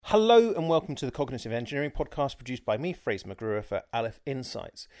Hello and welcome to the Cognitive Engineering Podcast produced by me, Fraser McGruer, for Aleph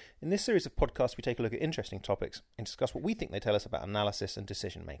Insights. In this series of podcasts, we take a look at interesting topics and discuss what we think they tell us about analysis and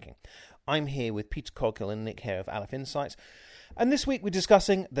decision making. I'm here with Peter Coghill and Nick Hare of Aleph Insights, and this week we're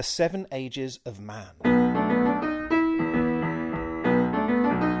discussing the 7 Ages of Man.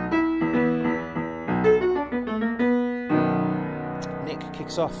 Nick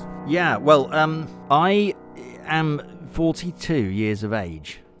kicks off. Yeah, well, I am 42 years of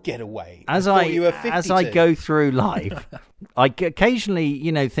age. Get away. As you were 52. as I go through life, I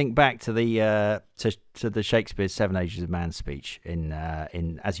occasionally, think back to the to the Shakespeare's 7 Ages of Man speech in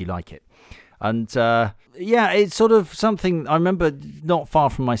As You Like It. And it's sort of something I remember. Not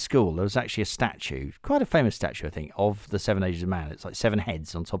far from my school, there was actually a statue, quite a famous statue, I think, of the 7 Ages of Man. It's like 7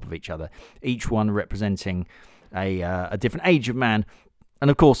 heads on top of each other, each one representing a different age of man.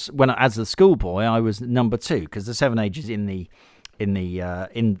 And of course, as a schoolboy, I was number 2, because the 7 Ages in the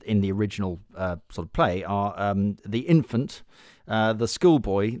original sort of play are the infant, the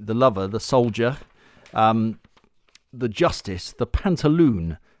schoolboy, the lover, the soldier, the justice, the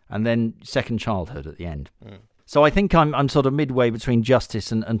pantaloon, and then second childhood at the end. So I think I'm sort of midway between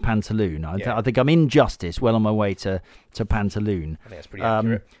justice and pantaloon. I think I'm in justice, well on my way to pantaloon. I think that's pretty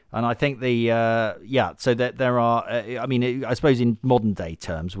accurate. And I think so that there are, I suppose in modern day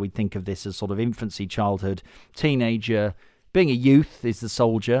terms, we think of this as sort of infancy, childhood, teenager. Being a youth is the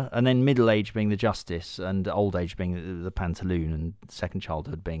soldier, and then middle age being the justice, and old age being the pantaloon, and second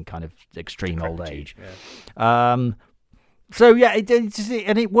childhood being kind of extreme old age. Yeah.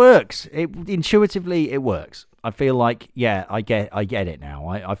 It works. Intuitively, it works. I feel like, I get it now.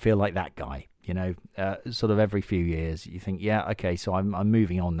 I feel like that guy. Sort of every few years, you think, okay, so I'm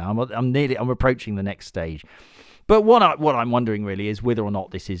moving on now. I'm approaching the next stage. But what I'm wondering really is whether or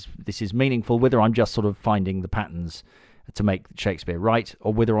not this is meaningful. Whether I'm just sort of finding the patterns to make Shakespeare right,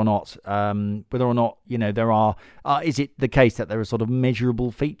 or whether or not there are is it the case that there are sort of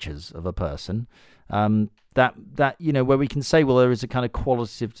measurable features of a person that where we can say, well, there is a kind of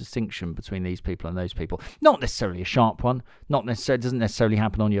qualitative distinction between these people and those people. Not necessarily a sharp one. It doesn't necessarily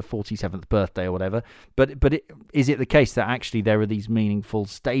happen on your 47th birthday or whatever. But is it the case that actually there are these meaningful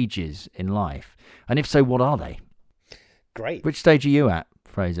stages in life? And if so, what are they? Great. Which stage are you at,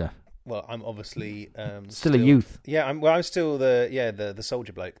 Fraser? Well, I'm obviously still a youth. Yeah, I'm still the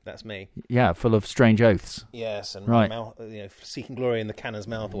soldier bloke. That's me. Yeah, full of strange oaths. Yes, and right. Mouth, seeking glory in the canon's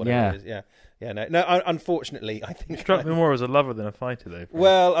mouth or whatever it is. Yeah. No. Unfortunately, I think struck me more as a lover than a fighter, though.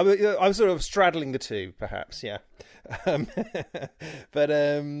 Well, I'm sort of straddling the two, perhaps. Yeah. But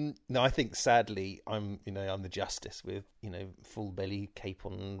no, I think sadly I'm the justice with full belly, cape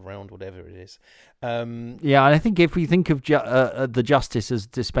on, round, whatever it is. And I think if we think of the justice as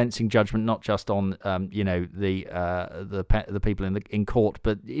dispensing judgment, not just on the people in court,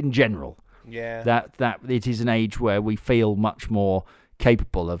 but in general, that it is an age where we feel much more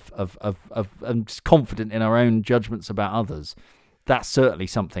capable of and confident in our own judgments about others. That's certainly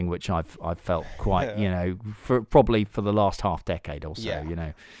something which I've felt quite, probably for the last half decade or so,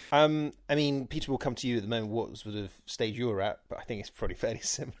 I mean, Peter will come to you at the moment, what sort of stage you're at, but I think it's probably fairly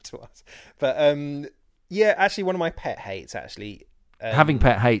similar to us. But, actually, one of my pet hates, actually... having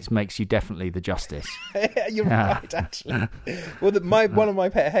pet hates makes you definitely the justice. You're right, actually. Well, one of my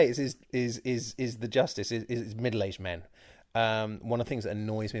pet hates is the justice, is middle-aged men. One of the things that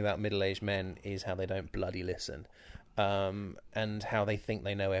annoys me about middle-aged men is how they don't bloody listen. And how they think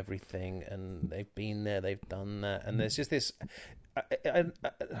they know everything, and they've been there, they've done that, and there's just this. I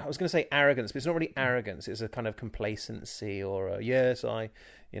was going to say arrogance, but it's not really arrogance. It's a kind of complacency, or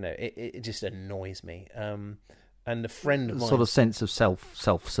it just annoys me. And a friend of mine, sort of sense of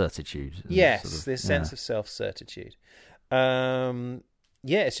self-certitude. Yes, this sense of self-certitude.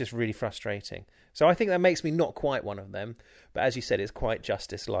 It's just really frustrating. So I think that makes me not quite one of them, but as you said, it's quite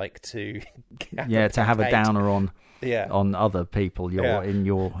justice-like to have a downer on other people in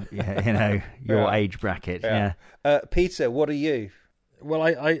your age bracket. Yeah. Peter, what are you? Well,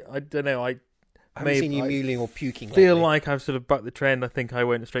 I don't know. I haven't seen you mewling or puking. Feel like I've sort of bucked the trend. I think I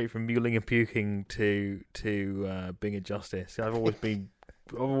went straight from mewling and puking to being a justice. I've always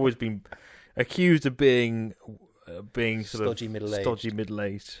been accused of being sort stodgy of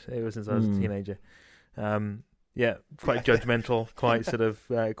middle-aged ever since I was a teenager. Quite judgmental, quite sort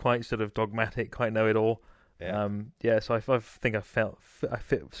of dogmatic, quite know-it-all. So I think I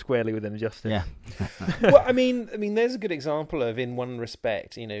fit squarely within justice. Yeah. Well, I mean, there's a good example of, in one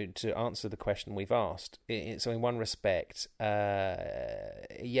respect, to answer the question we've asked. So in one respect,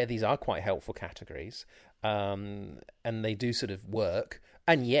 these are quite helpful categories, and they do sort of work.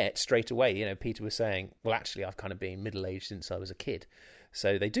 And yet, straight away, Peter was saying, well, actually, I've kind of been middle-aged since I was a kid.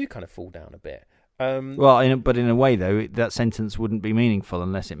 So they do kind of fall down a bit. Well, but in a way, though, that sentence wouldn't be meaningful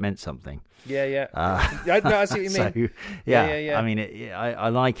unless it meant something. Yeah. No, I see what you mean. So, yeah. I mean, I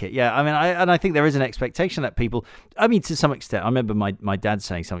like it. Yeah, I mean, I think there is an expectation that people. I mean, to some extent, I remember my dad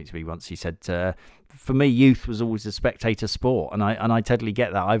saying something to me once. He said, "For me, youth was always a spectator sport," and I totally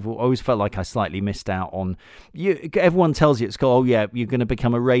get that. I've always felt like I slightly missed out on. Everyone tells you at school, "Oh yeah, you're going to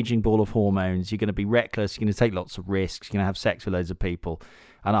become a raging ball of hormones. You're going to be reckless. You're going to take lots of risks. You're going to have sex with loads of people."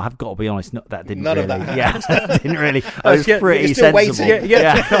 And I have got to be honest, that didn't None really. of that Yeah, that didn't really. I was pretty you're still sensible. waiting.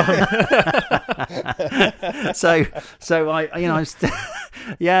 Yeah. So I'm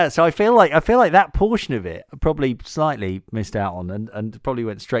so I feel like that portion of it I probably slightly missed out on, and probably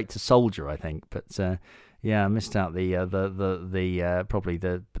went straight to soldier, I think. But I missed out So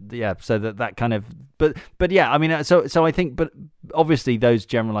that kind of, but yeah, I mean, so I think, but obviously those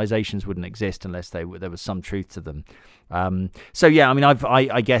generalizations wouldn't exist unless there was some truth to them. So yeah, I mean,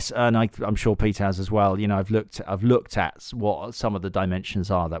 I guess, and I'm sure Peter has as well. You know, I've looked at what some of the dimensions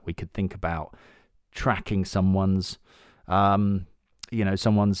are that we could think about tracking someone's,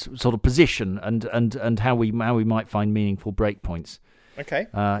 someone's sort of position and how we might find meaningful breakpoints. Okay.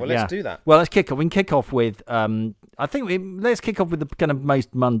 Well, let's do that. Well, let's kick off. We can kick off with, let's kick off with the kind of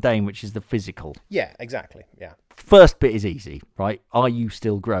most mundane, which is the physical. Yeah, exactly. Yeah. First bit is easy, right? Are you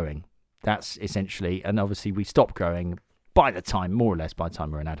still growing? That's essentially, and obviously we stop growing more or less by the time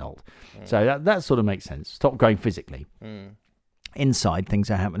we're an adult. So that sort of makes sense. Stop growing physically. Inside,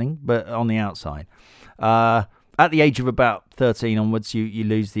 things are happening, but on the outside. At the age of about 13 onwards, you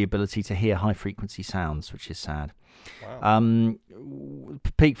lose the ability to hear high-frequency sounds, which is sad. Wow.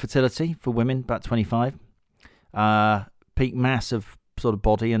 Peak fertility for women, about 25. Peak mass of sort of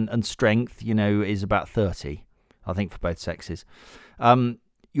body and strength, is about 30, I think, for both sexes.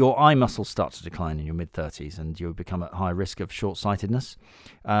 Your eye muscles start to decline in your mid-30s, and you become at high risk of short-sightedness.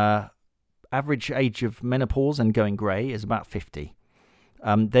 Average age of menopause and going grey is about 50.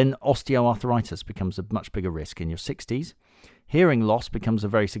 Then osteoarthritis becomes a much bigger risk in your 60s. Hearing loss becomes a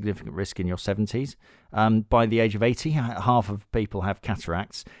very significant risk in your 70s. By the age of 80, half of people have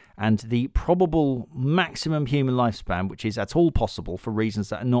cataracts. And the probable maximum human lifespan, which is at all possible for reasons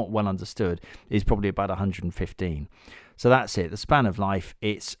that are not well understood, is probably about 115. So that's it. The span of life,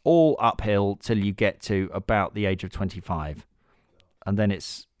 it's all uphill till you get to about the age of 25. And then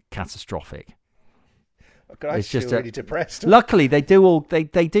it's catastrophic. God, I feel really depressed. Luckily, they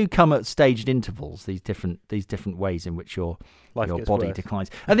do come at staged intervals. These different ways in which your body worse. declines.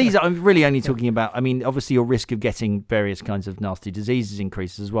 And these I'm really only talking about. I mean, obviously, your risk of getting various kinds of nasty diseases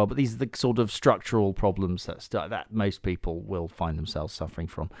increases as well. But these are the sort of structural problems that most people will find themselves suffering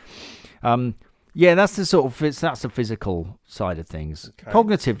from. That's the physical side of things. Okay.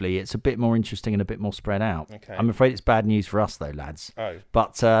 Cognitively, it's a bit more interesting and a bit more spread out. Okay. I'm afraid it's bad news for us, though, lads. Oh,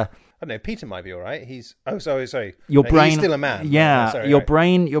 but I don't know. Peter might be all right. Sorry. Your brain, he's still a man. Yeah, your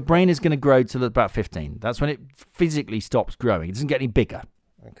brain is going to grow till about 15. That's when it physically stops growing. It doesn't get any bigger.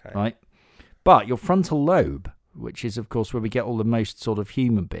 Okay. Right, but your frontal lobe, which is of course where we get all the most sort of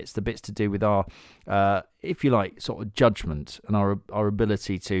human bits, the bits to do with our, if you like, sort of judgment and our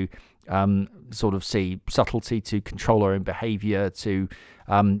ability to sort of see subtlety, to control our own behaviour, to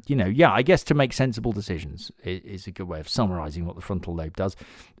I guess to make sensible decisions is a good way of summarising what the frontal lobe does.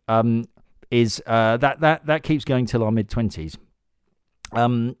 That keeps going till our mid-20s.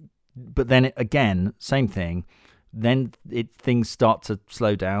 But then again, same thing. Then things start to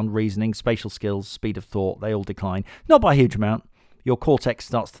slow down. Reasoning, spatial skills, speed of thought, they all decline. Not by a huge amount. Your cortex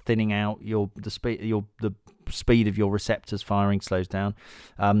starts thinning out. The speed of your receptors firing slows down.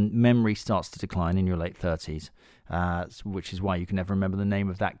 Memory starts to decline in your late 30s. Which is why you can never remember the name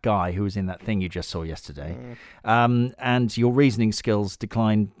of that guy who was in that thing you just saw yesterday. And your reasoning skills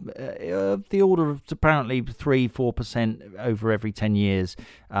decline the order of apparently 3-4% over every 10 years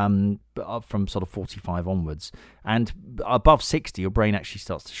from sort of 45 onwards. And above 60, your brain actually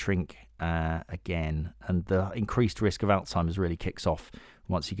starts to shrink again. And the increased risk of Alzheimer's really kicks off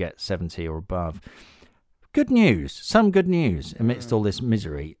once you get 70 or above. Some good news amidst all this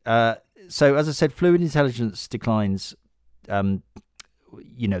misery. So, as I said, fluid intelligence declines. That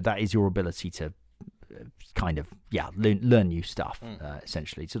is your ability to kind of learn new stuff,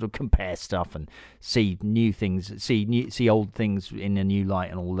 essentially, sort of compare stuff and see new things, see old things in a new light,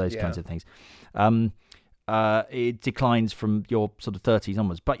 and all those kinds of things. It declines from your sort of 30s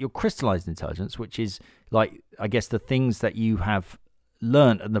onwards. But your crystallized intelligence, which is like, I guess, the things that you have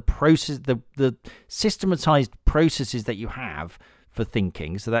learned and the process, the systematized processes that you have for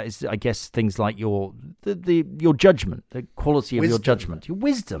thinking. So that is, I guess, things like your judgment, the quality of your judgment, your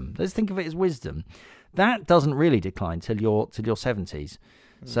wisdom. Let's think of it as wisdom. that doesn't really decline till your 70s.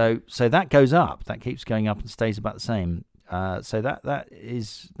 So that goes up. That keeps going up and stays about the same. So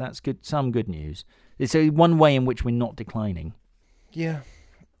that's good. Some good news. It's one way in which we're not declining. Yeah.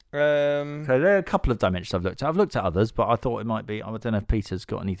 So there are a couple of dimensions I've looked at. I've looked at others, but I thought it might be. I don't know if Peter's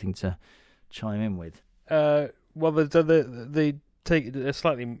got anything to chime in with. Well, they take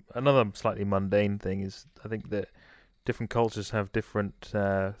another slightly mundane thing is I think that different cultures have different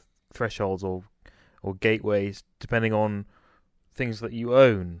thresholds or gateways depending on things that you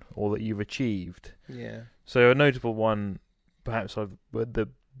own or that you've achieved. Yeah. So a notable one, perhaps, of the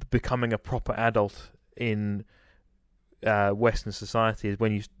becoming a proper adult in Western society is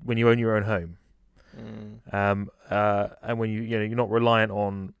when you own your own home, and when you're not reliant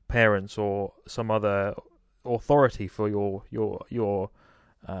on parents or some other authority for your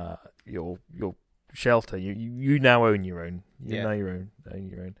shelter. You now own your own. You now own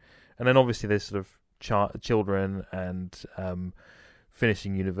your own, and then obviously there's sort of children and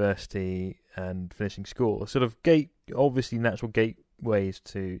finishing university and finishing school. Sort of obviously natural gateways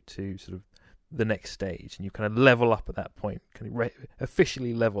to sort of the next stage, and you kind of level up at that point, kind of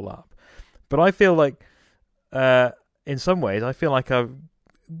officially level up. But I feel like, in some ways, I've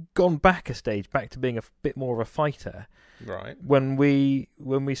gone back a stage, back to being a bit more of a fighter. Right. When we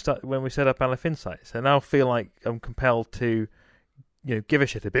set up Aleph Insights, I now feel like I'm compelled to, give a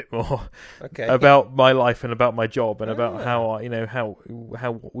shit a bit more about my life and about my job and about how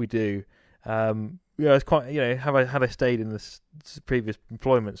what we do. It's quite, had I stayed in this previous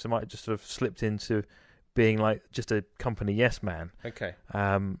employments, I might have just sort of slipped into being like just a company yes man. Okay.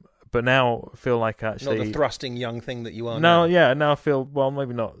 But now I feel like actually not the thrusting young thing that you are now. now. Yeah, now I feel, well,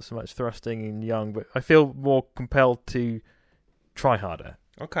 maybe not so much thrusting and young, but I feel more compelled to try harder.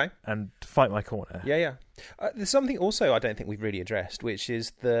 Okay. And fight my corner. Yeah. There's something also I don't think we've really addressed, which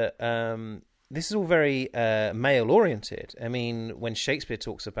is that this is all very male-oriented. I mean, when Shakespeare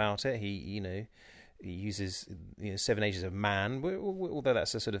talks about it, he uses 7 ages of man, although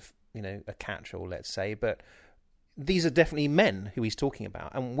that's a sort of a catch-all, let's say, but these are definitely men who he's talking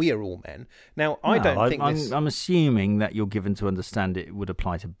about, and we are all men. Now, I'm assuming that you're given to understand it would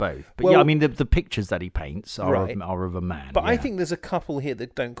apply to both. But I mean, the pictures that he paints are of a man. But I think there's a couple here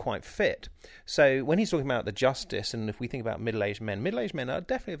that don't quite fit. So when he's talking about the justice, and if we think about middle-aged men are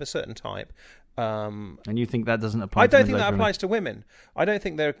definitely of a certain type. And you think that doesn't apply? I don't think that applies to women. I don't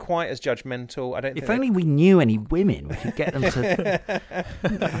think they're quite as judgmental. If only we knew any women, we could get them to.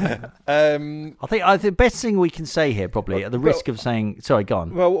 I think the best thing we can say here, probably, at the risk of saying, sorry, go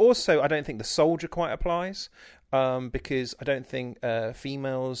on. Well, also, I don't think the soldier quite applies, because I don't think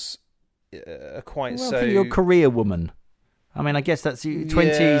females are quite so. I think you're a career woman. I mean, I guess that's 20s,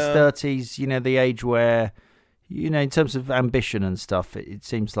 30s. The age where, in terms of ambition and stuff, it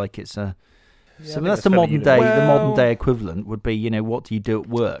seems like it's a. So that's the modern day. The modern day equivalent would be, what do you do at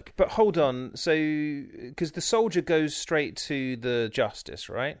work? But hold on, so because the soldier goes straight to the justice,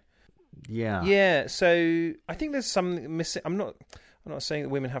 right? Yeah. Yeah. So I think there's something missing. I'm not saying that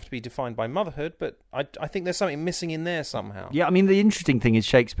women have to be defined by motherhood, but I think there's something missing in there somehow. Yeah. I mean, the interesting thing is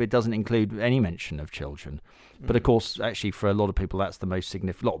Shakespeare doesn't include any mention of children, but of course, actually, for a lot of people, that's the most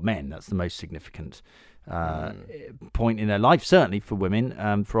significant. A lot of men, that's the most significant point in their life, certainly for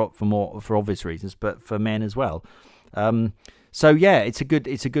women, for obvious reasons, but for men as well. So yeah, it's a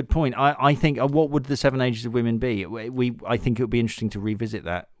good point. I think what would the 7 ages of women be? I think it would be interesting to revisit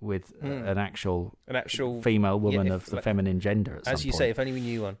that with an actual female woman of the feminine gender. At some as you point. say, if only we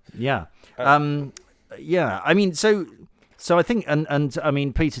knew one. Yeah, yeah. I mean, so I think, and I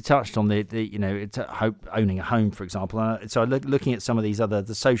mean, Peter touched on it's owning a home, for example. So looking at some of these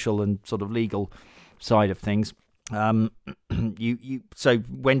the social and sort of legal side of things, so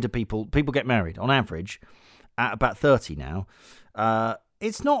when do people get married? On average, at about 30 now.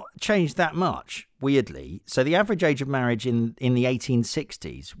 It's not changed that much, weirdly. So the average age of marriage in the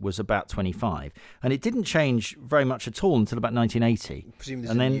 1860s was about 25, and it didn't change very much at all until about 1980.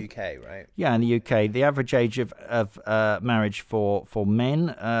 Presumably in the UK, right? Yeah, in the UK, the average age of marriage for men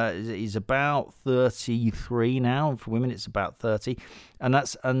is about 33 now, and for women it's about 30, and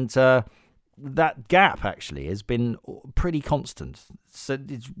that gap actually has been pretty constant. So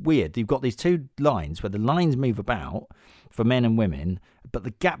it's weird. You've got these two lines where the lines move about for men and women, but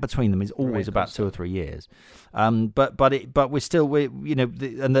the gap between them is always about 2 or 3 years. But we're still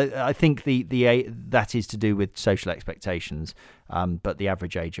I think that is to do with social expectations. But the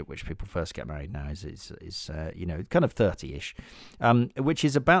average age at which people first get married now is kind of 30-ish, which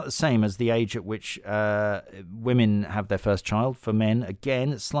is about the same as the age at which women have their first child. For men,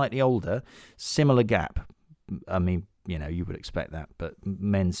 again, slightly older, similar gap. I mean, you would expect that. But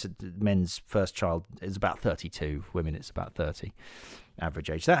men's first child is about 32. Women, it's about 30 average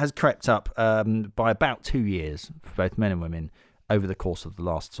age. That has crept up by about 2 years for both men and women over the course of the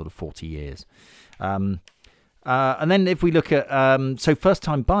last sort of 40 years. And then if we look at so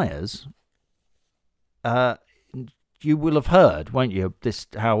first-time buyers, you will have heard, won't you,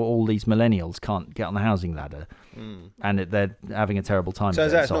 how all these millennials can't get on the housing ladder, and they're having a terrible time. So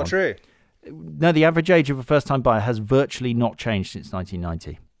that's not true. No, the average age of a first-time buyer has virtually not changed since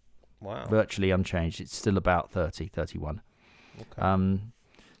 1990. Wow. Virtually unchanged. It's still about 30, 31. Okay.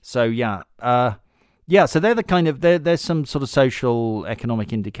 So yeah, so they're the kind of there's some sort of social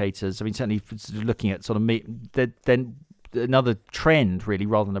economic indicators. I mean, certainly looking at sort of then another trend really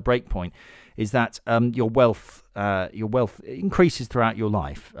rather than a break point is that your wealth increases throughout your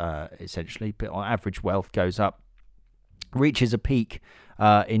life, essentially. But on average, wealth goes up, reaches a peak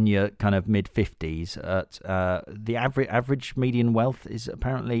in your kind of mid-50s. At the average median wealth is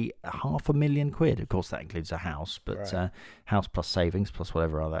apparently £500,000. Of course, that includes a house, but Right. House plus savings plus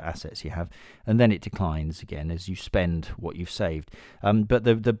whatever other assets you have, and then it declines again as you spend what you've saved. But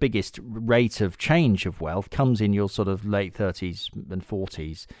the biggest rate of change of wealth comes in your sort of late 30s and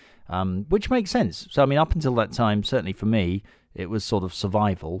 40s. Which makes sense. So, I mean, up until that time, certainly for me, it was sort of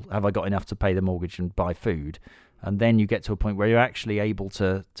survival. Have I got enough to pay the mortgage and buy food? And then you get to a point where you're actually able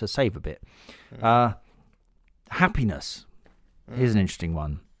to save a bit. Happiness. Here's an interesting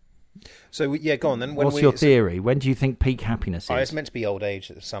one. So, yeah, go on then. What's your theory? When do you think peak happiness is? It's meant to be old age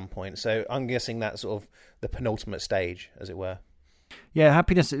at some point. So I'm guessing that's sort of the penultimate stage, as it were. Yeah,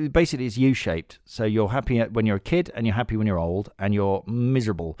 happiness basically is U-shaped. So you're happy when you're a kid, and you're happy when you're old, and you're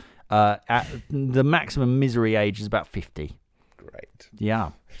miserable. At the maximum misery age is about 50. Great.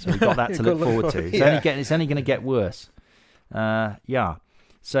 Yeah, so we've got that to look forward to. It's only going to get worse. Yeah.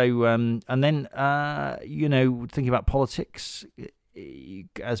 So and then thinking about politics,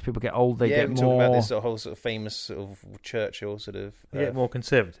 as people get old, they get we're more. talking about this whole sort of famous sort of Churchill sort of. More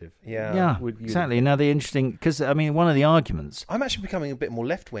conservative. Yeah. Exactly. Now the interesting, because I mean, one of the arguments. I'm actually becoming a bit more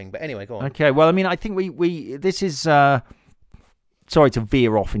left wing, but anyway, go on. Okay. Well, I mean, I think we this is. Sorry to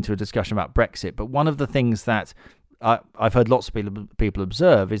veer off into a discussion about Brexit, but one of the things that I've heard lots of people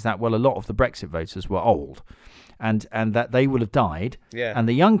observe is that, well, a lot of the Brexit voters were old, and that they will have died. Yeah. And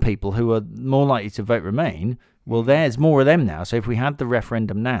the young people who are more likely to vote Remain, well, there's more of them now. So if we had the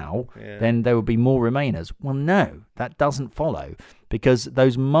referendum now, then there would be more Remainers. Well, no, that doesn't follow, because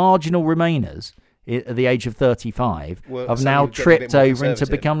those marginal Remainers at the age of 35 have now tripped over into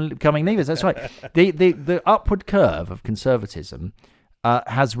becoming leavers. That's right. The upward curve of conservatism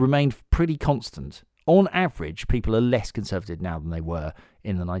has remained pretty constant. On average, people are less conservative now than they were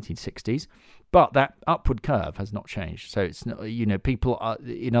in the 1960s, but that upward curve has not changed. So it's not, people are,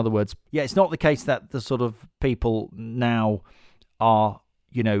 in other words, it's not the case that the sort of people now are,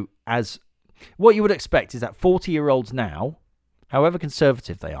 as what you would expect is that 40-year-olds now, however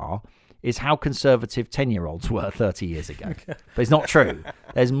conservative they are, is how conservative 10-year-olds were 30 years ago. But it's not true.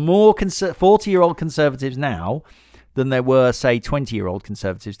 There's more 40-year-old conservatives now than there were, say, 20-year-old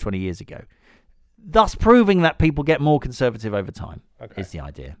conservatives 20 years ago. Thus proving that people get more conservative over time is the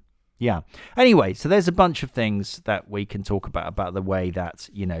idea. Yeah. Anyway, so there's a bunch of things that we can talk about the way that,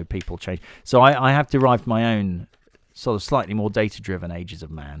 people change. So I have derived my own sort of slightly more data-driven ages of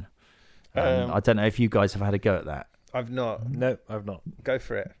man. I don't know if you guys have had a go at that. I've not. No, I've not. Go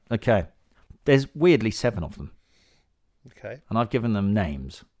for it. Okay. There's weirdly 7 of them. Okay. And I've given them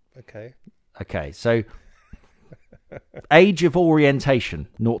names. Okay. Okay, so age of orientation,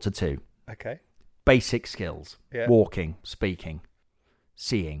 0 to 2. Okay. Basic skills. Yeah. Walking, speaking,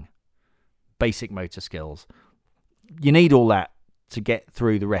 seeing, basic motor skills. You need all that to get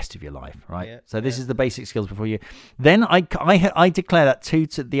through the rest of your life, right? Yeah, so this is the basic skills before you. Then I declare that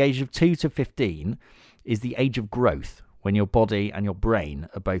the age of 2 to 15 is the age of growth, when your body and your brain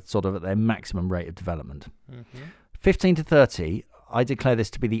are both sort of at their maximum rate of development. 15 to 30, I declare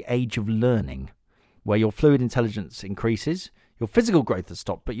this to be the age of learning, where your fluid intelligence increases, your physical growth has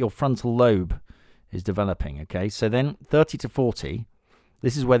stopped, but your frontal lobe is developing, okay? So then 30 to 40,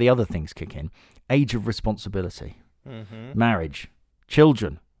 this is where the other things kick in. Age of responsibility, marriage,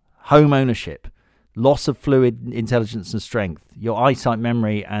 children, home ownership, loss of fluid intelligence and strength. Your eyesight,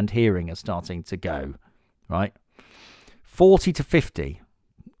 memory, and hearing are starting to go, right? 40 to 50,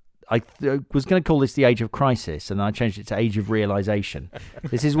 I was going to call this the age of crisis, and I changed it to age of realization.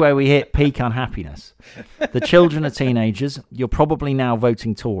 This is where we hit peak unhappiness. The children are teenagers. You're probably now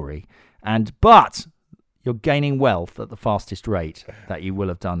voting Tory, but you're gaining wealth at the fastest rate that you will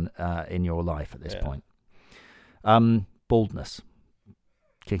have done in your life at this point. Baldness.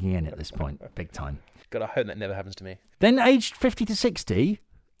 kicking in at this point, big time. God, I hope that never happens to me. Then aged 50 to 60,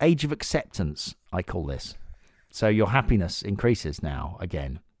 age of acceptance, I call this. So your happiness increases now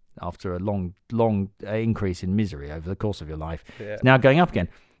again after a long increase in misery over the course of your life. Yeah. It's now going up again.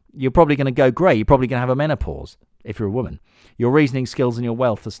 You're probably going to go grey. You're probably going to have a menopause if you're a woman. Your reasoning skills and your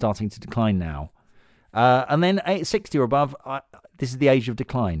wealth are starting to decline now. And then 60 or above, this is the age of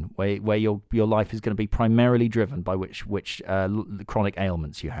decline, where your life is going to be primarily driven by which chronic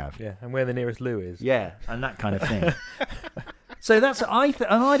ailments you have. Yeah, and where the nearest loo is. Yeah, and that kind of thing. So that's and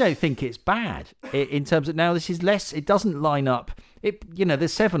I don't think it's bad in terms of now. This is less. It doesn't line up.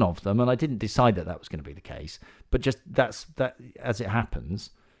 There's 7 of them, and I didn't decide that was going to be the case. But just that as it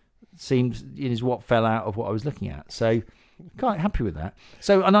happens, seems is what fell out of what I was looking at. So. Quite happy with that.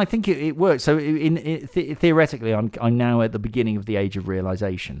 So, and I think it works. So, theoretically, I'm now at the beginning of the age of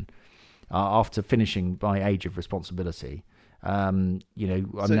realization, after finishing my age of responsibility. I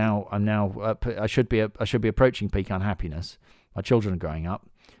should be approaching peak unhappiness. My children are growing up,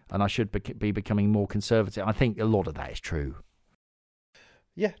 and I should be becoming more conservative. I think a lot of that is true.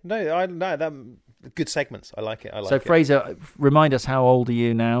 Yeah, that good segments. I like it. So, Fraser, remind us, how old are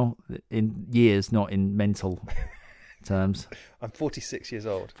you now in years, not in mental terms? I'm 46 years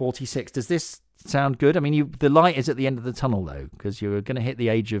old. 46. Does this sound good? I mean, the light is at the end of the tunnel, though, because you're going to hit the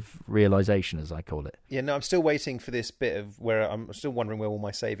age of realization, as I call it. Yeah, no, I'm still waiting for this bit of where I'm still wondering where all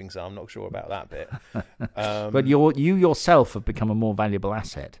my savings are. I'm not sure about that bit. But you yourself have become a more valuable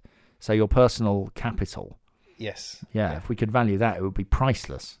asset. So your personal capital. Yes. Yeah, if we could value that, it would be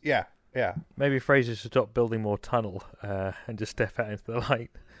priceless. Yeah. Maybe Fraser should stop building more tunnel and just step out into the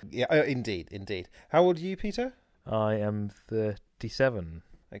light. Yeah, indeed. How old are you, Peter? I am 37.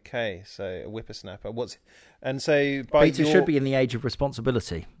 Okay, so a whippersnapper. Peter should be in the age of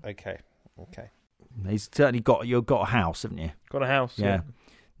responsibility. Okay. He's certainly got a house, haven't you? Got a house. Yeah.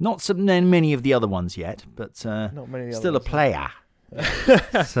 Not many of the other ones yet, but not many of the still others, a player.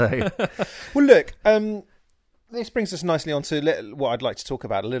 So, well, look. This brings us nicely on to what I'd like to talk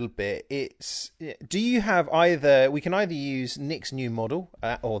about a little bit. Do you have we can either use Nick's new model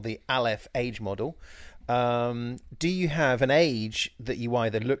or the Aleph age model. Do you have an age that you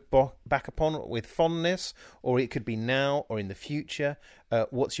either look back upon with fondness, or it could be now or in the future?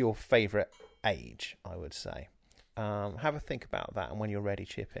 What's your favourite age, I would say? Have a think about that, and when you're ready,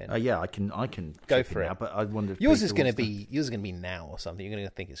 chip in. Yeah, I can go for it. Now, but I wonder if yours is going to be now or something. You're going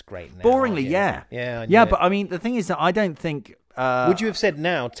to think it's great now. Boringly, yeah. But I mean, the thing is that I don't think. Would you have said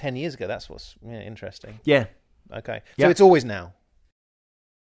now 10 years ago? That's what's interesting. Yeah. Okay. So it's always now.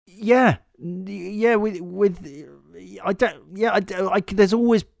 Yeah. There's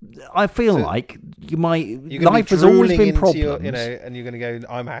always. I feel like my life has always been problems. And you're going to go,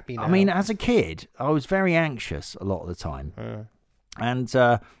 I'm happy now. I mean, as a kid, I was very anxious a lot of the time, and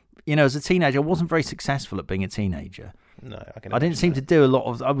as a teenager, I wasn't very successful at being a teenager. No, I didn't seem to do a lot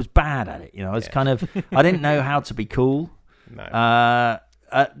of. I was bad at it. I was kind of. I didn't know how to be cool. No.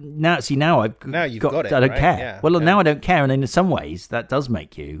 Now you've got it. I don't care. Yeah, well, now I don't care, and in some ways, that does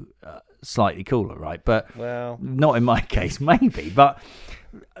make you slightly cooler, right? But not in my case, maybe. But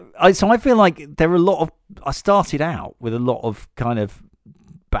I feel like there are a lot of. I started out with a lot of kind of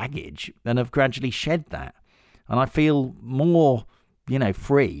baggage, and have gradually shed that, and I feel more,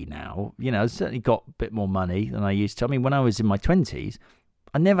 free now. I've certainly got a bit more money than I used to. I mean, when I was in my 20s,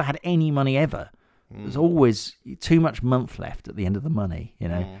 I never had any money ever. There's always too much month left at the end of the money,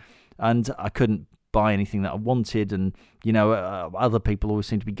 and I couldn't buy anything that I wanted, and other people always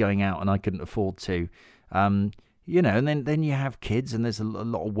seem to be going out, and I couldn't afford to, and then you have kids, and there's a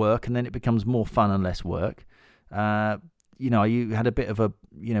lot of work, and then it becomes more fun and less work. You had a bit of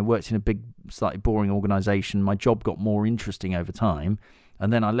worked in a big, slightly boring organisation. My job got more interesting over time,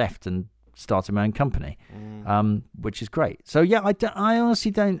 and then I left and started my own company, which is great. So yeah, I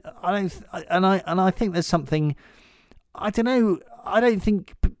honestly don't. I think there's something. I don't know. I don't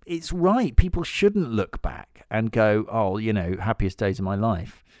think it's right. People shouldn't look back and go, "Oh, happiest days of my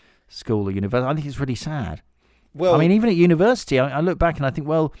life, school or university." I think it's really sad. Well, I mean, even at university, I look back and I think,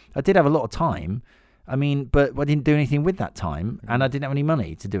 well, I did have a lot of time. I mean, but I didn't do anything with that time, and I didn't have any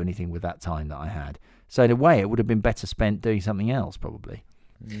money to do anything with that time that I had. So in a way, it would have been better spent doing something else, probably.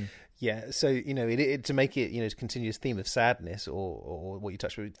 Yeah, so to make it to continue this theme of sadness or what you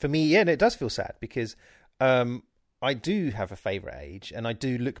touched on, for me, it does feel sad because I do have a favourite age, and I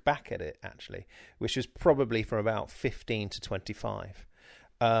do look back at it actually, which was probably from about 15 to 25,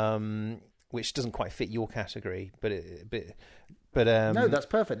 which doesn't quite fit your category, but no, that's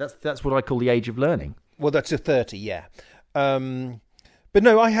perfect. That's what I call the age of learning. Well, that's a 30, yeah. But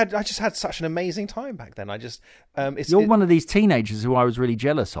no, I just had such an amazing time back then. You're one of these teenagers who I was really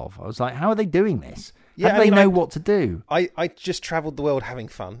jealous of. I was like, how are they doing this? Yeah, How do they know what to do? I just travelled the world having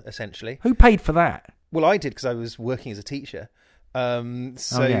fun, essentially. Who paid for that? Well, I did because I was working as a teacher. Living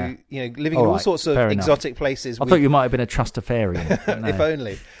in all sorts of exotic places. I thought you might have been a trustafarian. No. If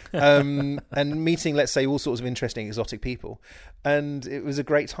only. And meeting, let's say, all sorts of interesting exotic people. And it was a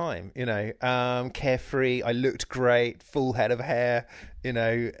great time, carefree. I looked great, full head of hair,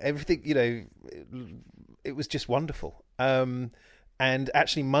 everything, it was just wonderful. And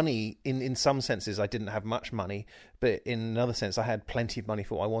actually money, in some senses, I didn't have much money, but in another sense, I had plenty of money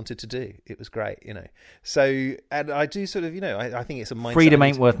for what I wanted to do. It was great, So, and I do sort of, I think it's a mindset. Freedom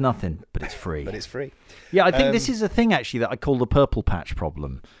ain't worth nothing, but it's free. But it's free. Yeah, I think this is a thing, actually, that I call the purple patch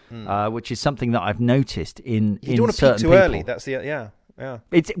problem, which is something that I've noticed in you don't want to peak too early. That's the, yeah.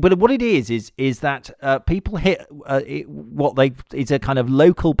 But what it is that people hit it's a kind of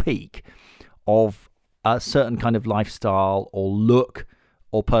local peak of a certain kind of lifestyle or look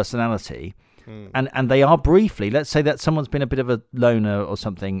or personality, and they are briefly. Let's say that someone's been a bit of a loner or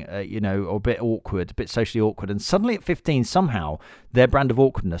something, or a bit awkward, a bit socially awkward, and suddenly at 15, somehow their brand of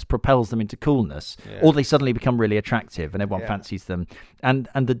awkwardness propels them into coolness, or they suddenly become really attractive and everyone fancies them. And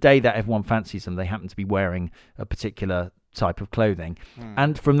the day that everyone fancies them, they happen to be wearing a particular type of clothing,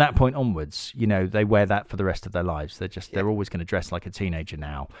 and from that point onwards, they wear that for the rest of their lives. They're always going to dress like a teenager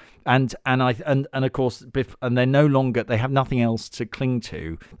now, and of course, and they're no longer, they have nothing else to cling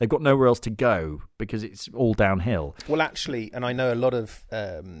to. They've got nowhere else to go because it's all downhill. Well, actually, and I know a lot of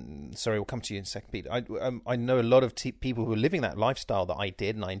sorry, we'll come to you in a second, Pete. I know a lot of people who are living that lifestyle that I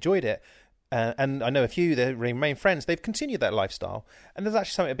did, and I enjoyed it. And I know a few that remain friends. They've continued that lifestyle, and there's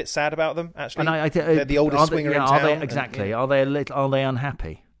actually something a bit sad about them. Actually, and they're the oldest swinger in town. Are they, exactly? Are they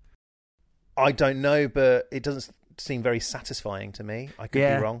unhappy? I don't know, but it doesn't seem very satisfying to me. I could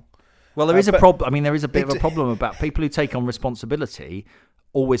be wrong. Well, there is a problem. I mean, there is a bit of a problem about people who take on responsibility.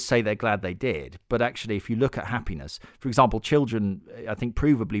 Always say they're glad they did, but actually, if you look at happiness, for example, children, I think,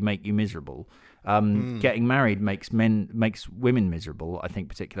 provably make you miserable. Getting married makes women miserable. I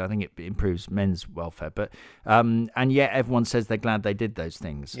think it improves men's welfare. But and yet everyone says they're glad they did those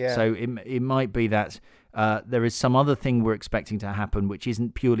things. Yeah. So it might be that there is some other thing we're expecting to happen which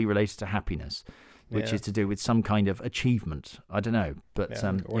isn't purely related to happiness, which is to do with some kind of achievement. I don't know, but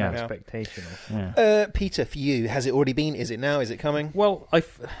an expectation. Peter, for you, has it already been? Is it now? Is it coming? Well,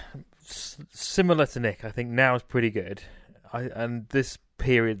 similar to Nick, I think now is pretty good. And this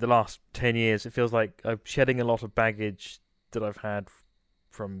period, the last 10 years, it feels like I'm shedding a lot of baggage that I've had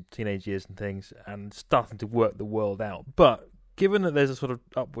from teenage years and things, and starting to work the world out. But given that there's a sort of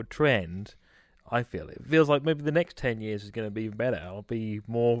upward trend, it feels like maybe the next 10 years is going to be even better. I'll be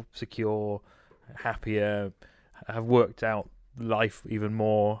more secure, happier, have worked out life even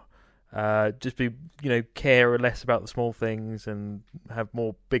more, just be, care less about the small things and have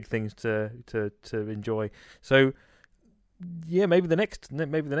more big things to enjoy. So yeah, maybe the next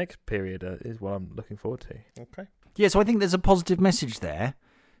period is what I'm looking forward to. Okay. Yeah, so I think there's a positive message there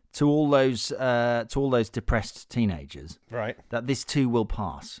to all those depressed teenagers, right? That this too will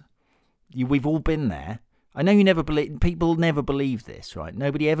pass. We've all been there. I know people never believe this, right?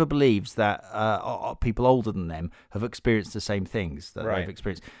 Nobody ever believes that people older than them have experienced the same things that they've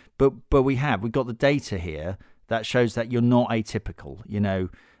experienced. But we have. We've got the data here that shows that you're not atypical.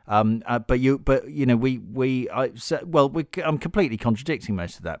 I'm completely contradicting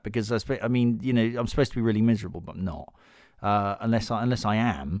most of that because I'm supposed to be really miserable, but I'm not, unless I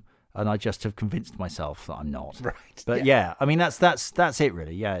am, and I just have convinced myself that I'm not. Right. But I mean that's it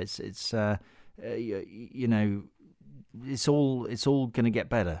really. Yeah, it's it's all going to get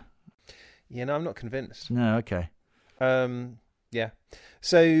better. Yeah, no, I'm not convinced. No, okay. Yeah.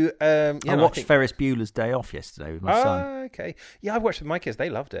 So I watched Ferris Bueller's Day Off yesterday with my son. Okay. Yeah, I watched with my kids. They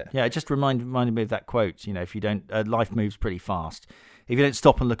loved it. Yeah, it just reminded me of that quote. If you don't, life moves pretty fast. If you don't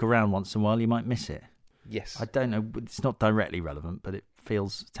stop and look around once in a while, you might miss it. Yes. I don't know. It's not directly relevant, but it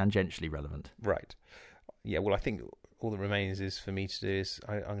feels tangentially relevant. Right. Yeah. Well, I think all that remains is for me to do is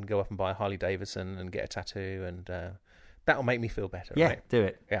I'm going to go up and buy a Harley Davidson and get a tattoo, and that'll make me feel better. Yeah, right? do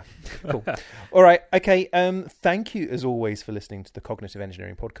it. Yeah, cool. All right, okay. Thank you, as always, for listening to the Cognitive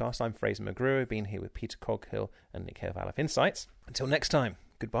Engineering Podcast. I'm Fraser McGrew. I've been here with Peter Coghill and Nick Hareval of Insights. Until next time,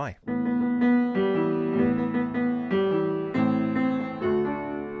 goodbye.